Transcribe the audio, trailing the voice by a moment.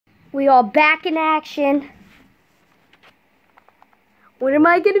We are back in action. What am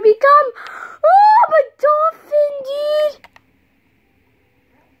I going to become? Oh, I'm a dolphin, dude.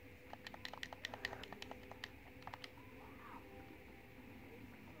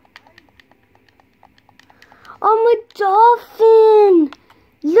 I'm a dolphin.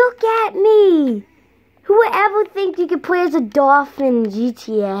 Look at me. Who would ever think you could play as a dolphin in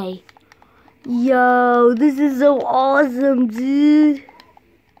GTA? Yo, this is so awesome, dude.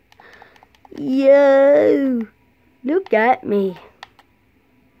 Yo, look at me.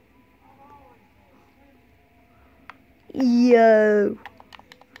 Yo.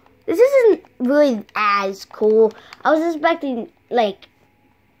 This isn't really as cool. I was expecting, like,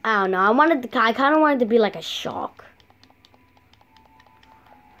 I don't know. I kind of wanted to be like a shark.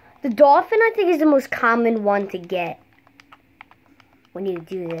 The dolphin, I think, is the most common one to get when you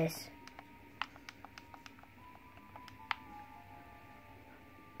do this.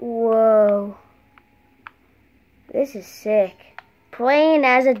 Whoa. This is sick. Playing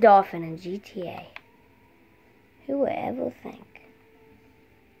as a dolphin in GTA. Who would ever think?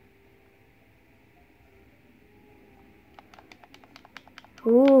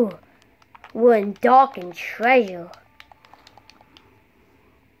 Ooh. We're in dark and treasure.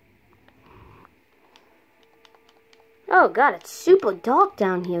 Oh god, it's super dark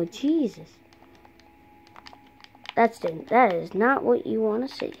down here. Jesus. That is not what you want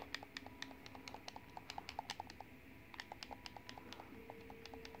to see.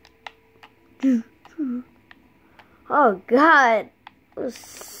 Oh god, it was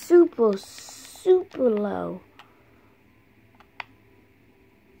super low.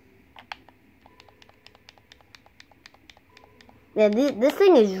 Yeah, this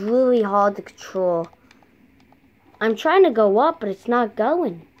thing is really hard to control. I'm trying to go up, but it's not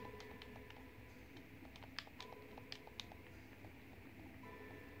going.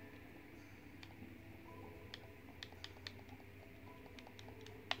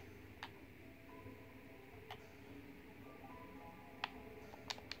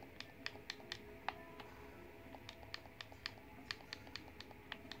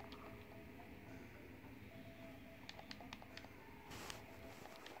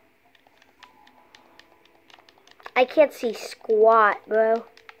 I can't see squat, bro.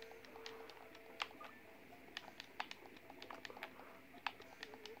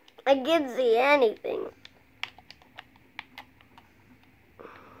 I can't see anything.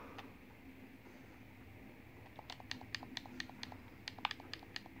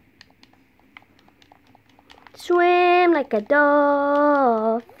 Swim like a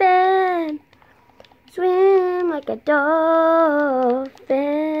dolphin. Swim like a dolphin.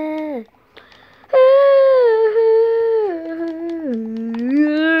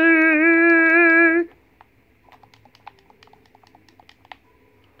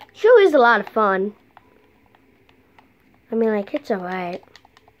 Sure is a lot of fun. I mean, like, it's alright.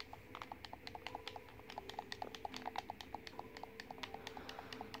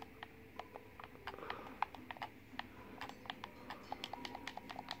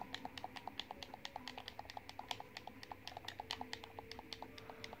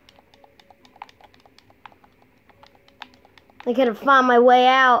 I gotta find my way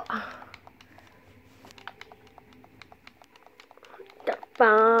out. To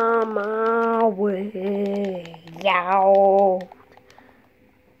find my way out.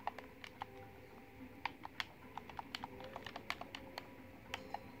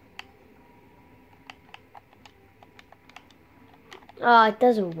 Oh, it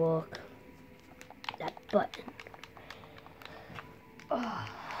doesn't work. That button. Oh.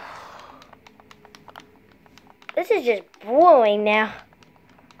 This is just boring now.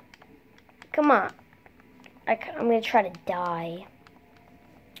 Come on. I'm gonna try to die.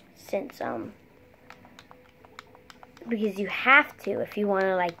 Since, because you have to if you want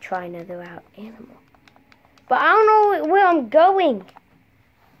to, like, try another animal. But I don't know where I'm going.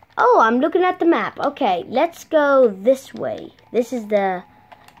 Oh, I'm looking at the map. Okay, let's go this way.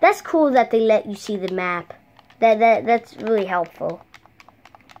 That's cool that they let you see the map. That's really helpful.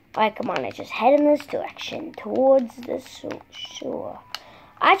 Alright, come on, let's just head in this direction, towards the shore.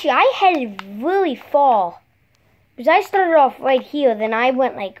 Actually, I headed really far. Because I started off right here, then I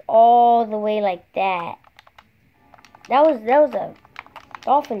went, like, all the way like that. That was a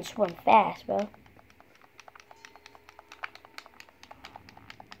dolphin swim fast, bro.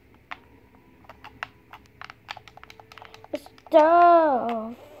 It's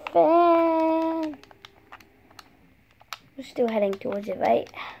dolphin. We're still heading towards it, right?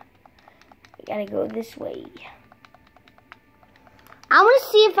 We gotta go this way. I want to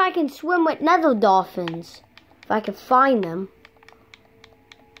see if I can swim with nether dolphins. If I can find them.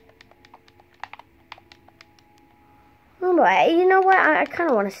 don't know. You know what? I kind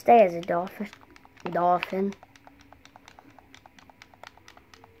of want to stay as a dolphin. Dolphin.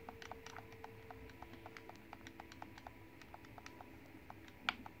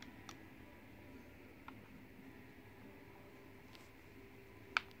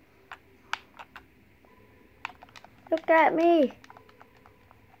 Look at me.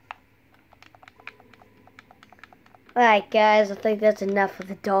 Alright guys, I think that's enough of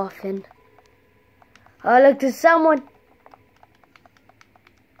the dolphin. Oh look, there's someone.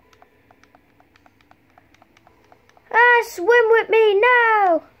 Ah, swim with me,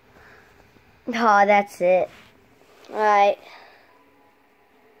 no! Oh, that's it. Alright.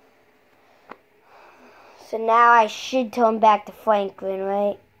 So now I should turn back to Franklin,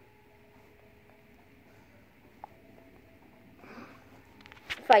 right?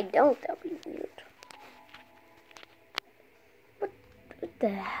 If I don't, that'll be weird. What the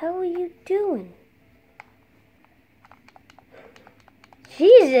hell are you doing?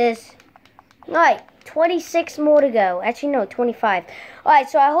 Jesus! Alright, 26 more to go. Actually, no, 25. Alright,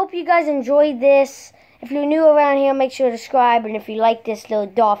 so I hope you guys enjoyed this. If you're new around here, make sure to subscribe. And if you like this little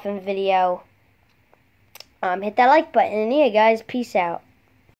dolphin video, hit that like button. And yeah, guys, peace out.